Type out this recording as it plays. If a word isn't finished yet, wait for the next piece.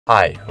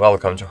Hi,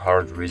 welcome to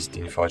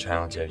HardReset.Info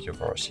channel. You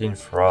have in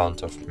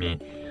front of me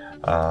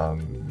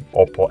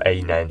OPPO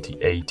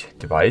A98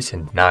 device,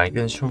 and now I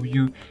can show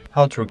you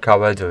how to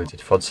recover deleted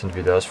photos and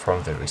videos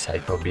from the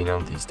recycle bin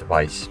on this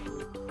device.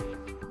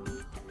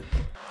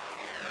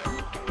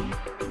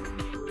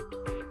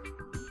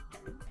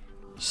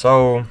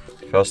 So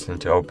first you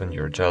need to open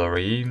your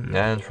gallery,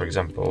 and for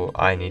example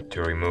I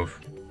will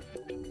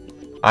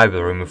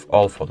remove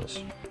all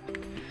photos.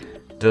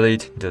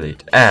 Delete,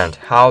 and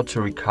how to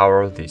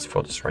recover these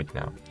photos right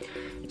now.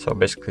 So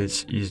basically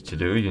it's easy to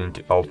do. You need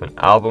to open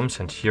albums,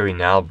 and here in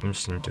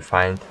albums you need to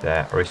find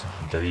the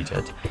recently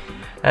deleted,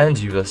 and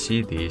you will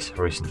see these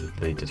recently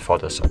deleted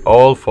photos. So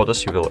all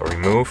photos you will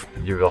remove,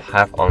 you will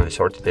have only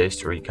 30 days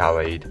to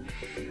recover it,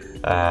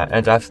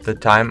 and after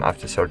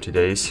 30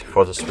 days,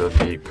 photos will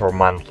be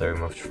permanently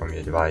removed from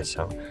your device.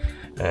 So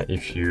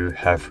if you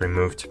have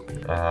removed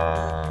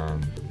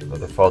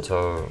the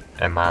photo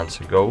a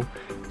month ago,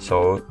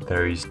 so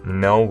there is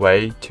no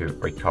way to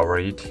recover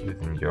it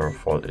within your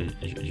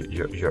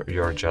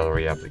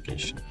gallery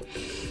application.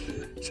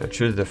 So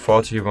choose the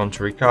photo you want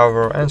to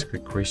recover and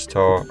click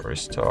restore,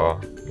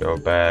 go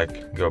back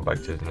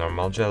to the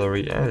normal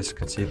gallery, and as you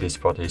can see this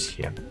photo is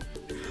here.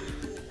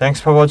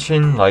 Thanks for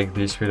watching, like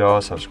this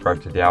video,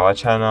 subscribe to our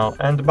channel,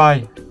 and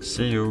bye,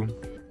 see you.